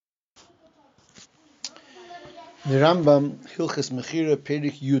The Rambam Mechira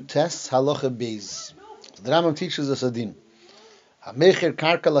Yutes Halacha Beis. The Rambam teaches us a din. Hamecher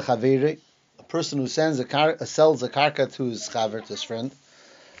karka lechavere, a person who sells a karka to his chaver, to his friend.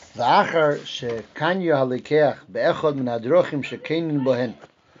 V'achar shekanya halikeach be'echad min hadrochim shekeinin bohen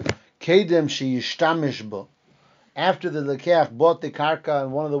kedem sheyishtamish bo. After the lekeach bought the karka,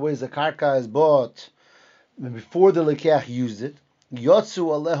 and one of the ways the karka is bought, before the lekeach used it, yotzu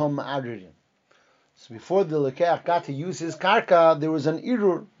alehom ma'adririn. So before the lekeach got to use his karka, there was an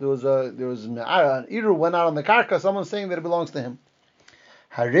irur. There was an irur went out on the karka. Someone saying that it belongs to him.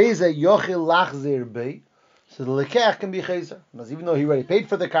 Hareza yochil lachzir bei. So the lekeach can be chazer, even though he already paid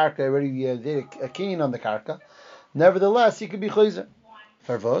for the karka, already did a kinyan on the karka. Nevertheless, he could be chazer.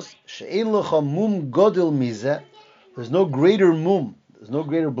 Farvos she'ein lecha mum godel mizeh. There's no greater mum. There's no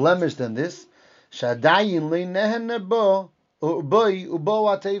greater blemish than this. Shadayin leinehen bo uboi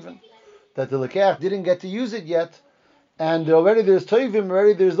ubo ateven. That the lekeach didn't get to use it yet, and already there's toivim,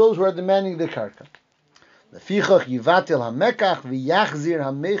 already there's those who are demanding the karka. Lefichach yivatel hamekach v'yachzir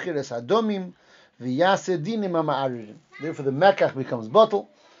hamechir es hadomim v'yaseh dinim hama'aririm. Therefore the mekach becomes bottle,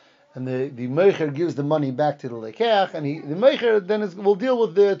 and the mecher gives the money back to the lekeach, and the mecher then will deal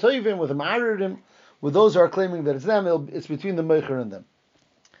with the toivim, with the ma'aririm, with those who are claiming that it's them. It's between the mecher and them.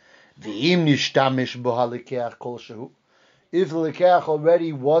 V'im nishtamish bo halekeach kol shehu. If the lekeach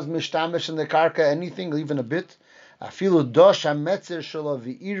already was mishtamish in the karka, anything, even a bit, afilu dosh hametzer shelo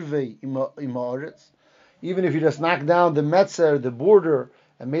v'irvei ima'aretz. Even if you just knocked down the metzer, the border,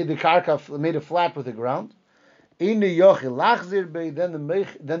 and made the karka, made it flat with the ground, then the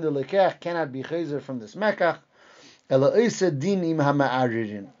lekeach cannot be chazer from this mekach.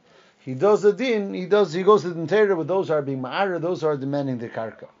 He does the din. He goes to the interior with those who are being ma'arer, those who are demanding the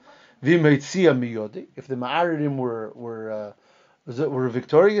karka. If the ma'aririm were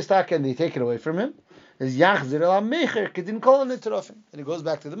victorious and they take it away from him, is yachzir al mecher kedin kol nitrofim, and he goes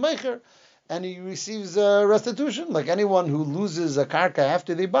back to the mecher and he receives restitution like anyone who loses a karka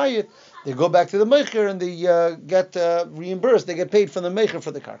after they buy it. They go back to the mecher and they get reimbursed. They get paid from the mecher for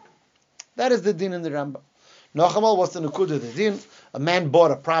the karka. That is the din in the Rambam. Nochamal, what's the nukud of the din? A man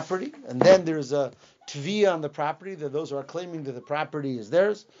bought a property, and then there's a tviyah on the property that those who are claiming that the property is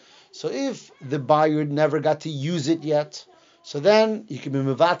theirs. So if the buyer never got to use it yet, so then you can be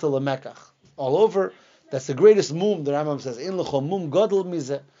mevatel a mekach all over. That's the greatest mum. The Rambam says in lecho mum godel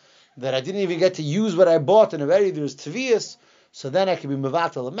mizeh, that I didn't even get to use what I bought, and already there's tviyas. So then I can be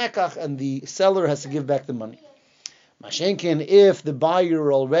mevatel a mekach, and the seller has to give back the money. Mashenkin, if the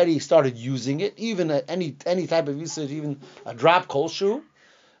buyer already started using it, even any type of usage, even a drop kolshu,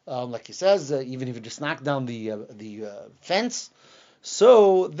 like he says, even if you just knock down the fence.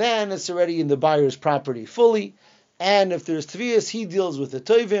 So then it's already in the buyer's property fully, and if there's tviyas, he deals with the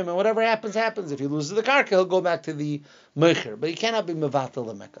toivim, and whatever happens. If he loses the karka, he'll go back to the mecher, but he cannot be mevatel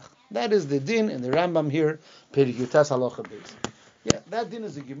the mekach. That is the din in the Rambam here, Perek Yutes Halacha Beis. Yeah, that din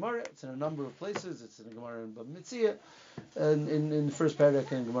is a Gemara. It's in a number of places. It's in the Gemara in Rambam Mechira, and in the first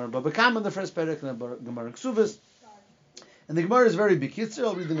parak, and Gemara in Baba Kama in the first parak, and Gemara in Ksuvas. And the Gemara is very big.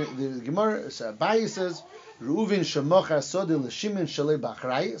 I'll read the Gemara. Abaye says, Reuven shemocha sodeh l'shimin shalei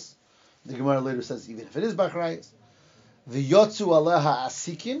b'achrayis. The Gemara later says, even if it is b'achrayis, v'yotzu aleha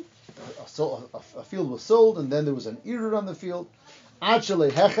asikin, a field was sold, and then there was an irur on the field. Ad shalei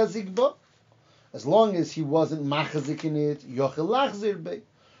hechazik bo, as long as he wasn't machazik in it, yochel lachzir bei.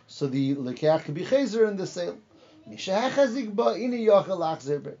 So the lekeach could be chazer in the sale. Misha hechazik bo, ini yochel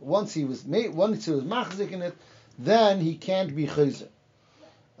lachzir bei. Once he was machazik in it, then he can't be chazer.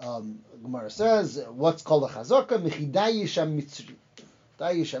 Gemara says, what's called a chazaka? Mechidayisha mitzri.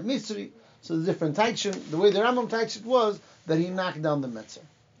 Dayisha mitzri. So the different taichin, the way the Rambam taiched it was that he knocked down the metzer.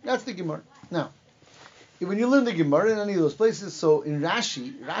 That's the Gemara. Now, when you learn the Gemara in any of those places, so in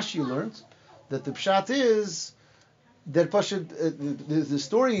Rashi learns that the pshat is that the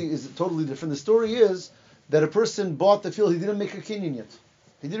story is totally different. The story is that a person bought the field, he didn't make a kinyan yet.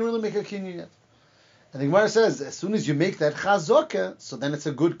 He didn't really make a kinyan yet. And the Gemara says, as soon as you make that chazaka, so then it's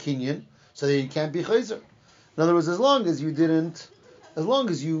a good kinyan, so that you can't be chazer. In other words, as long as you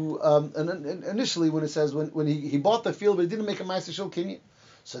initially when it says when he bought the field, but he didn't make a ma'aser shel kinyan,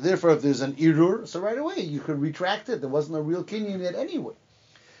 so therefore if there's an irur, so right away you could retract it. There wasn't a real kinyan yet anyway.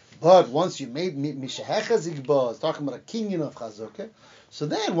 But once you made mishahechazik ba, it's talking about a kinyan of chazaka, so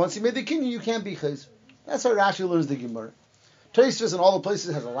then once you made the kinyan, you can't be chazer. That's how Rashi learns the Gemara. Tosfos in all the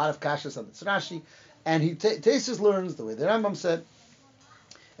places has a lot of kashas on this Rashi. And Tosfos learns the way the Rambam said,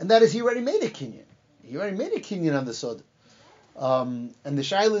 and that is he already made a kinyan. He already made a kinyan on the sod. And the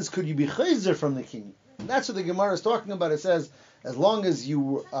shaila is, could you be chazer from the kinyan? And that's what the Gemara is talking about. It says, as long as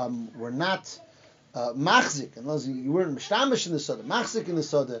you were not machzik, unless you weren't mishtamish in the soda, machzik in the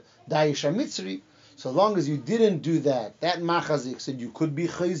soda, dayish mitzri. So long as you didn't do that, that machazik said you could be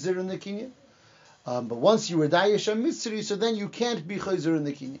chayzer in the kinyan. But once you were dayish mitzri, so then you can't be chayzer in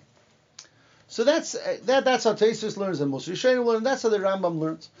the kinyan. So that's how Taisus learns, and Moshe Rabbeinu learns. That's how the Rambam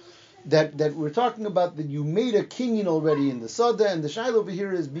learns. That we're talking about that you made a kinyan already in the soda, and the shaila over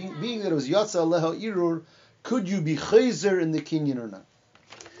here is being that it was yatsa aleha irur. Could you be chayzer in the kinyan or not?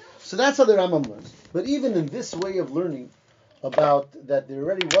 So that's how the Rambam learns. But even in this way of learning about that there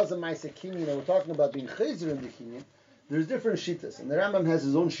already was a Maisa Kinyan, and we're talking about being Chayzer in the Kinyan, there's different Shitas, and the Rambam has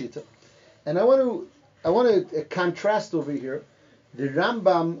his own Shita. And I want to contrast over here the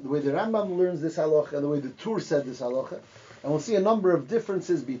way the Rambam learns this halacha and the way the Tur said this halacha, and we'll see a number of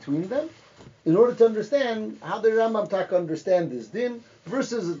differences between them in order to understand how the Rambam Taka understand this din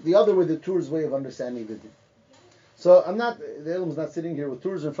versus the other way, the Tur's way of understanding the din. So the Elam's not sitting here with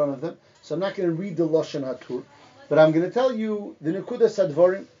Turs in front of them, so I'm not going to read the Lashon HaTur, but I'm going to tell you the Nekudas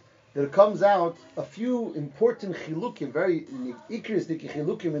Advarim that comes out a few important chilukim, very ikris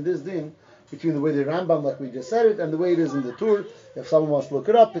chilukim in this din, between the way the Rambam, like we just said it, and the way it is in the Tur. If someone wants to look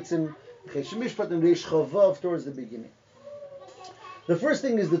it up, it's in Chesh Mishpat and Reish Chavav towards the beginning. The first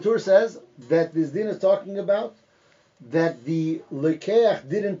thing is the Tur says that this din is talking about that the Lekeach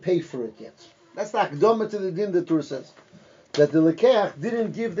didn't pay for it yet. That's the akdama to the din, the Tur says. That the Lekeach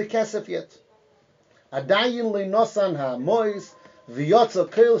didn't give the kesef yet. Adayin leinosan ha'mois v'yotza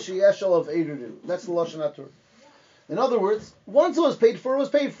keil she'eshel of eirudu. That's the Lashon HaTur. In other words, once it was paid for, it was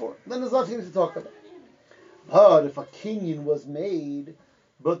paid for. Then there's nothing to talk about. But if a kinyan was made,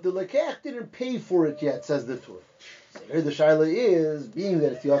 but the Lekeach didn't pay for it yet, says the Tur. So here the shaila is, being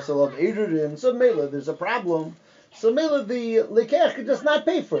that it's yotza of eirudu, so mela, there's a problem. So Mela, the Lekeach could just not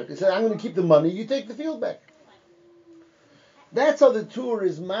pay for it. He said, I'm going to keep the money, you take the field back. That's how the Tur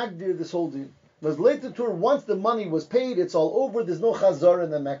is magdir this whole deal. Because late the Tur, once the money was paid, it's all over, there's no chazar in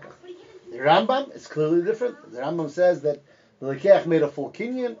the Mecca. The Rambam is clearly different. The Rambam says that the Lekeach made a full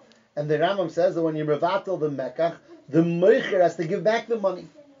kinyan, and the Rambam says that when you mevatel the Mecca, the Meicher has to give back the money.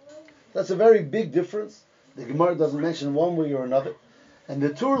 That's a very big difference. The Gemara doesn't mention one way or another. And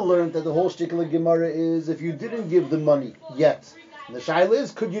the Tur learned that the whole shtick of the Gemara is if you didn't give the money yet. And the shaila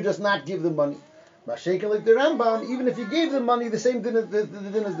is, could you just not give the money? Mashayka like the Rambam, even if you gave the money, the same din, the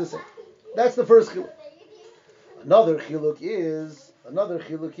din is the same. That's the first chiluk. Another chiluk is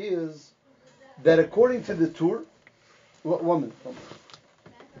that according to the Tur, one minute.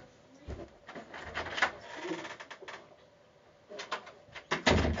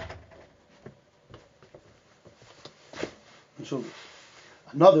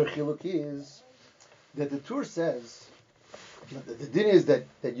 Another chiluk is that the Tur says that the din is that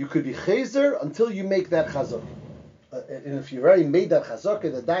you could be chazer until you make that chazak. And if you already made that chazak,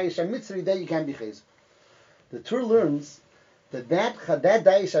 the dayish mitzri, then you can't be chazer. The Tur learns that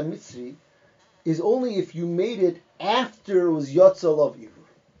dayish mitzri is only if you made it after it was yotzal of irur.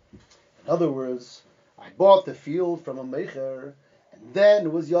 In other words, I bought the field from a mecher, and then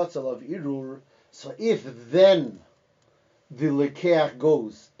it was yotzal of irur. So if then the Lekeach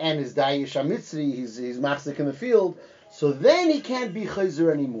goes and his dayish mitzri, he's machzik in the field, so then he can't be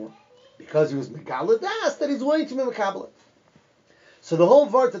chayzer anymore because he was megaladas that he's willing to be mekabel. So the whole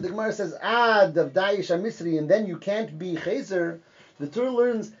vart that the Gemara says ad of dayish mitzri and then you can't be chayzer, the Tur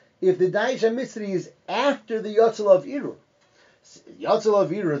learns if the dayish mitzri is after the yotzal of irur,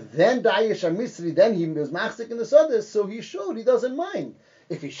 then dayish mitzri, then he was machzik in the sodas, so he showed he doesn't mind.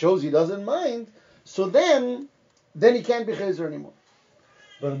 If he shows he doesn't mind, so then he can't be chazer anymore.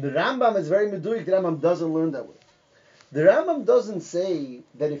 But in the Rambam, it's very meduik. The Rambam doesn't learn that way. The Rambam doesn't say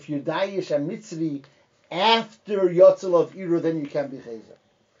that if you're dayish mitzri after yotzal of irur, then you can't be chazer.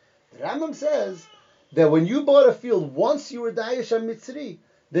 The Rambam says that when you bought a field, once you were dayish mitzri,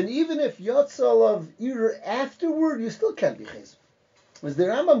 then even if yotzal of irur afterward, you still can't be chazer. Because the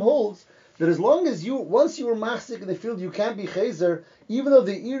Rambam holds that as long as once you were machzik in the field, you can't be chazer, even though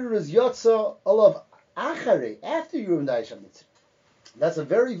the irur is yotzal of achare, after you were in dayish mitzri. That's a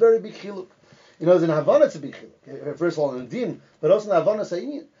very, very big chiluk. In Havana it's a big chiluk. First of all in din, but also in Havana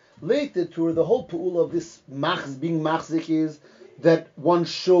Sainian. Later to the whole pu'ul of this being machzik is that one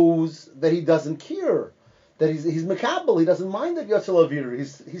shows that he doesn't care, that he's mekabel, he doesn't mind that yotzal avir,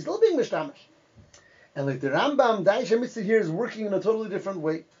 he's still being mishtamish. And like the Rambam, dayish mitzri here is working in a totally different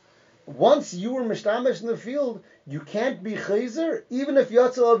way. Once you were mishtamish in the field, you can't be chayzer, even if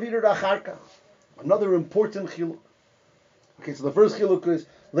yotzal avir acharka. Another important chiluk. Okay, so the first chiluk is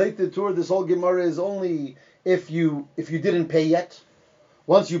later toward this whole Gemara is only if you didn't pay yet.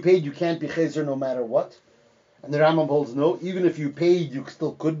 Once you paid, you can't be chazer no matter what. And the Rambam holds no. Even if you paid, you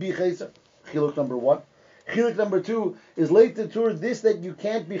still could be chazer. Chiluk number one. Chiluk number two is late the Tur. This that you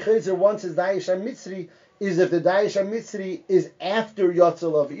can't be chazer once is Daesh HaMitzri is if the Daesh HaMitzri is after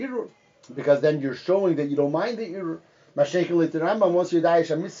Yotzel of Irur, because then you're showing that you don't mind the Irur. Mashaykin late the Rambam, once you're Daesh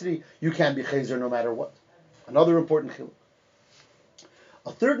HaMitzri, you can't be chazer no matter what. Another important chiluk.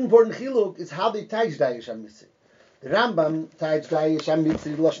 A third important chiluk is how they teach Daesh HaMitzri. The Rambam teach Daesh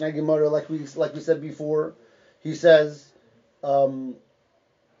HaMitzri Lashon Gemara like we said before. He says, Nishtamish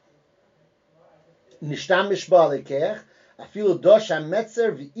ba'alekech afilu dosh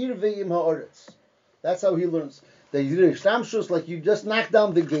hametzer v'irveim ha'oretz. That's how he learns. That you do Ishtamshus like you just knock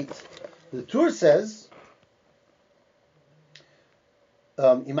down the gate. The Tur says,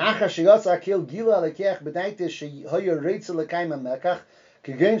 Imacha sheyatza akil gila alekech b'daite shehoyer reitzel lekayim ha'mekach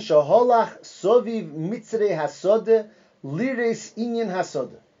kegen shaholach soviv mitzrei hasode lires inyan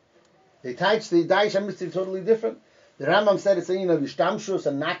hasode. They teach the Daesh HaMitzri totally different. The Rambam said it's saying of Ishtamshus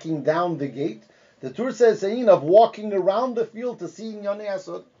and knocking down the gate. The Tur says saying of walking around the field to see Yonei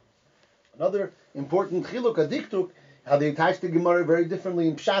Hasod. Another important chiluk, a diktuk, how they teach the Gemara very differently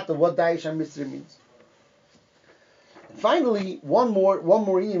in Pshat of what Daesh HaMitzri means. And finally, one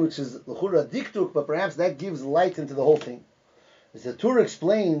more in which is l'chura diktuk, but perhaps that gives light into the whole thing. As the Tur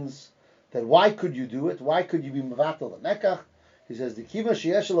explains that why could you do it? Why could you be mevatel mekach? He says the kiva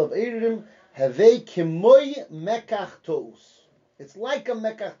sheyeshel of eirim havei kemoy mekach tos. It's like a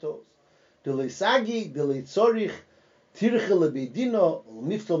mekach tos. Delei sagi, delei tzorich, tirche lebeidino,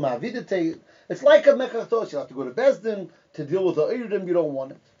 miftal ma'avidete. It's like a mekach tos. You have to go to Bezdin to deal with the eirim. You don't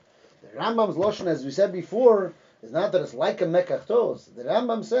want it. The Rambam's lashon, as we said before, is not that it's like a mekach tos. The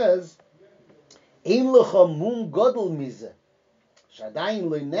Rambam says, ein lecha mum godel mize, shadayin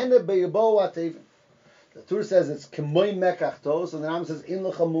leinene beyabo atevin. The Tur says it's kemoy mekach tos, and the Rambam says in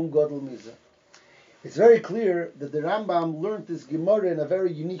lecha mum godel mize. It's very clear that the Rambam learned this Gemara in a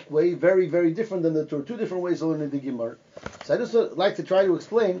very unique way, very, very different than the Tur. Two different ways of learning the Gemara. So I just like to try to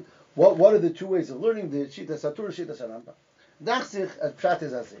explain what are the two ways of learning the Shitas HaTur, Shitas HaRambam. Dachsich at Pshat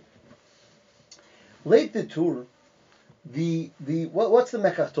is Azeh. Late the Tur, what's the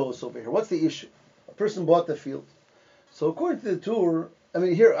mekach tos over here? What's the issue? A person bought the field. So according to the Tur,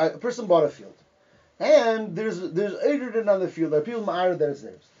 here a person bought a field. And there's Eidrin on the field. There are people ma'ar that is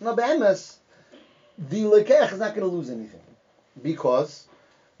theirs. Now, be'emes, the lekech is not going to lose anything because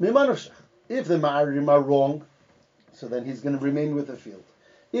if the ma'arim are wrong, so then he's going to remain with the field.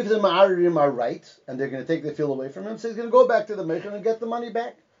 If the ma'arim are right and they're going to take the field away from him, so he's going to go back to the mechir and get the money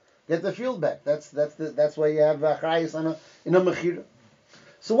back, get the field back. That's why you have chayis in a mechira.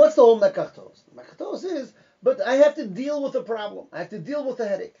 So what's the whole mekach tos? The mekach tos is, but I have to deal with the problem. I have to deal with the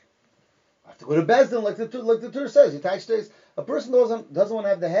headache. I have to go to Bezdin, like the Tur says. A person doesn't want to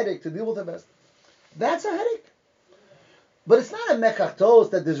have the headache to deal with the Bezdin. That's a headache. But it's not a mekach tos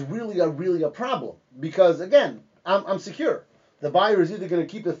that there's really a problem. Because again, I'm secure. The buyer is either going to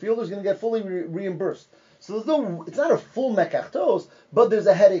keep the field or is going to get fully reimbursed. So it's not a full mekach tos, but there's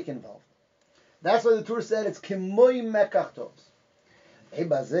a headache involved. That's why the Tur said it's kemoy mekach tos.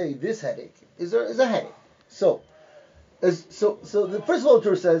 This headache is a headache. So the first of all, the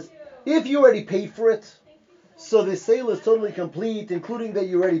Tur says, if you already paid for it, so the sale is totally complete, including that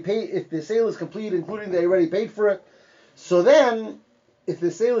you already paid. If the sale is complete, including that you already paid for it, so then, if the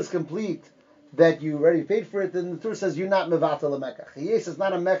sale is complete, that you already paid for it, then the Tur says you're not mevatel mekach. Yes, it's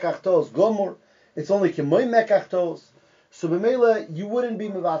not a mekach tos gomor. It's only kemoy mekach tos. So b'meila, you wouldn't be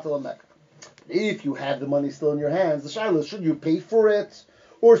mevatel mekach. If you have the money still in your hands, the shaila, should you pay for it,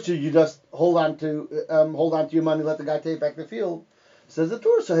 or should you just hold on to your money, let the guy take back the field? Says the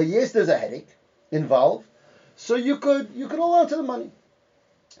Tur. So yes, there's a headache involved. So you could hold on to the money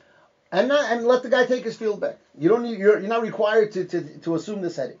and let the guy take his field back. You're not required to assume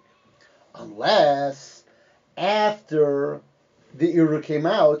this headache, unless after the Ira came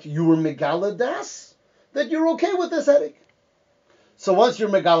out, you were megaladas that you're okay with this headache. So once you're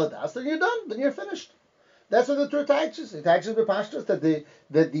megaladas, then you're done. Then you're finished. That's what the Tur teaches. It teaches the pashtus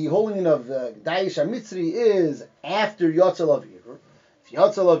that the holding of the Daesh HaMitzri is after Yotzel of Ira.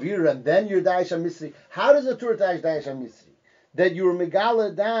 Yotzel of Ira, and then you're Daesh HaMitzri. How does the Tur teach Daesh HaMitzri? That you're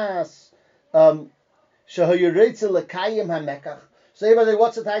megaladas shahoyeretzel lekayim hamekach. So everybody,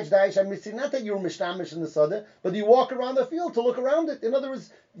 what's the teach Daesh HaMitzri? Not that you're mishtamish in the sada, but you walk around the field to look around it. In other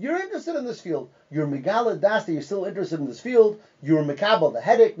words, you're interested in this field. You're megaladas that you're still interested in this field. You're mekabel, the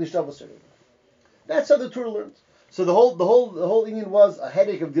headache, l'shavasur. That's how the Tur learns. So the whole union was a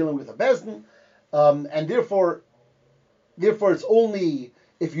headache of dealing with a bezdin, and therefore it's only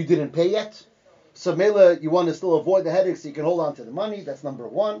if you didn't pay yet. So Mela, you want to still avoid the headache so you can hold on to the money. That's number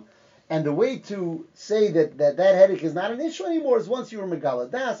one. And the way to say that headache is not an issue anymore is once you were Megala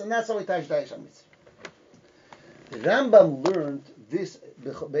Das, and that's how we touch Daish HaMitzri. The Rambam learned this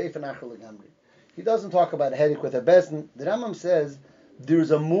be'efen acher legamri. He doesn't talk about a headache with a bezdin. The Rambam says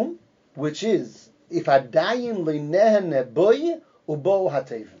there's a mum, which is if adayin leinehen boy ubo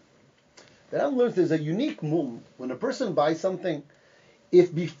hatevin. The Rambam learns there's a unique mum when a person buys something.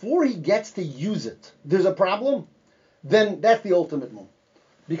 If before he gets to use it, there's a problem, then that's the ultimate mum.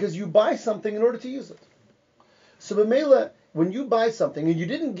 Because you buy something in order to use it. So b'meila, when you buy something and you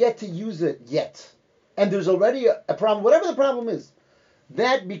didn't get to use it yet, and there's already a problem, whatever the problem is,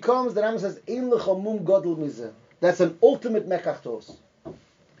 that becomes, the Rambam says, Ein lecha mum gadol mizeh. That's an ultimate mekachtos.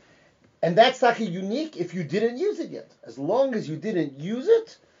 And that's taki unique if you didn't use it yet. As long as you didn't use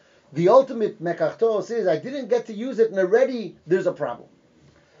it, the ultimate mekachtos is, I didn't get to use it and already there's a problem.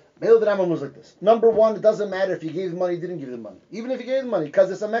 Meil the Rambam was like this. Number one, it doesn't matter if you gave the money, didn't give the money. Even if you gave the money, because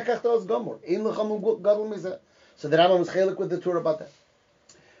it's a mekachtos gomor. Ein lecha mum gadol mizeh. So the Rambam was chelik with the Torah about that.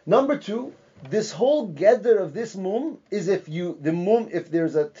 Number two, this whole gather of this mum is if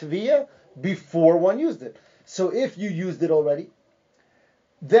there's a tviyah before one used it. So if you used it already,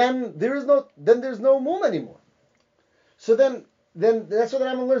 then there's no mum anymore. So then that's what the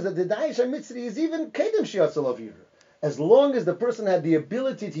Rambam learns, that the Daish HaMitzri is even kedem shiatzal avir. As long as the person had the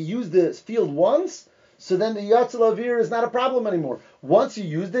ability to use the field once, so then the yatzal avir is not a problem anymore. Once you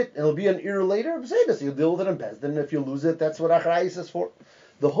used it, it'll be an year later. Say this, you'll deal with it in Bezdin. If you lose it, that's what achrayis is for.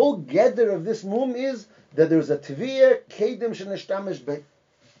 The whole gather of this mum is that there's a tviyah kedem sheneshtamesh be.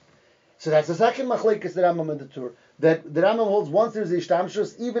 So that's the second machlekes the Rambam in the Tur. That the Rambam holds once there's a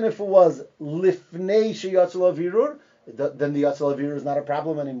ishtamshus, even if it was lifnei sheyatzal avirur, then the yatzal avirur is not a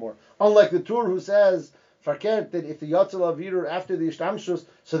problem anymore. Unlike the Tur who says farkert that if the yatzal avirur after the ishtamshus,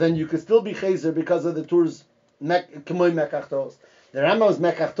 so then you could still be chazer because of the Tur's kemoy mekachtos. The Rambam's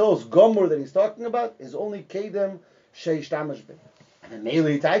mekachtos gomor that he's talking about is only kedem sheishtamesh be. And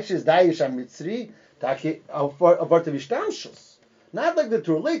Meili Taishis Daish HaMitzri Taki a vart of Ishtamshus. Not like the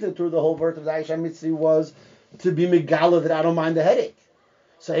Tur. Later the Tur, the whole vart of Daish HaMitzri was to be Megala that I don't mind the headache.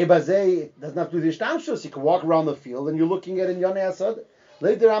 So Ebazei doesn't have to do the Ishtamshus. You can walk around the field and you're looking at it in Yonei Asad.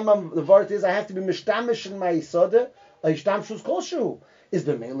 Later the vart is I have to be Mishtamish in my Isada, a Ishtamshus Koshu. Is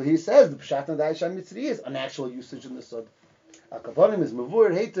the Meili, he says, the Pshat and Daish HaMitzri is an actual usage in the Sod. Akaponim is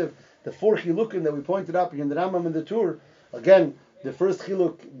Mavur Hatev, the four chilukim that we pointed up in the Rambam and the Tur. Again, the first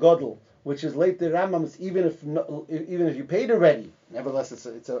chiluk gadol, which is late the Rambam's, even if you paid already, nevertheless it's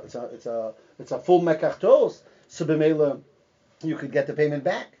a full mekachtos. So b'meila you could get the payment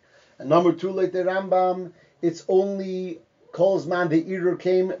back. And number two, late the Rambam, it's only calls man the error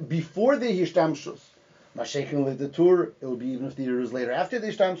came before the hishtamshus. Mashekin late the Tur, it will be even if the error is later after the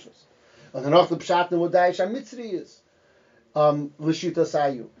hishtamshus. And then after pshat and what Daish HaMitzri is l'shita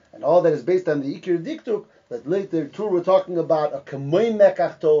sayu, and all that is based on the ikir diktuk. That later Tur we're talking about a kamoin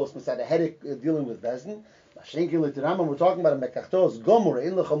mekachtos, beside a headache dealing with bezdin. Mashenkin later Rambam we're talking about a mekachtos gomor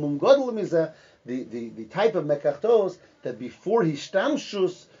ein lecha mum gadol mizeh, the type of mekachtos that before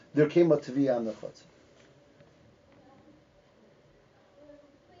hishtamshus there came a tviyah on the chutz.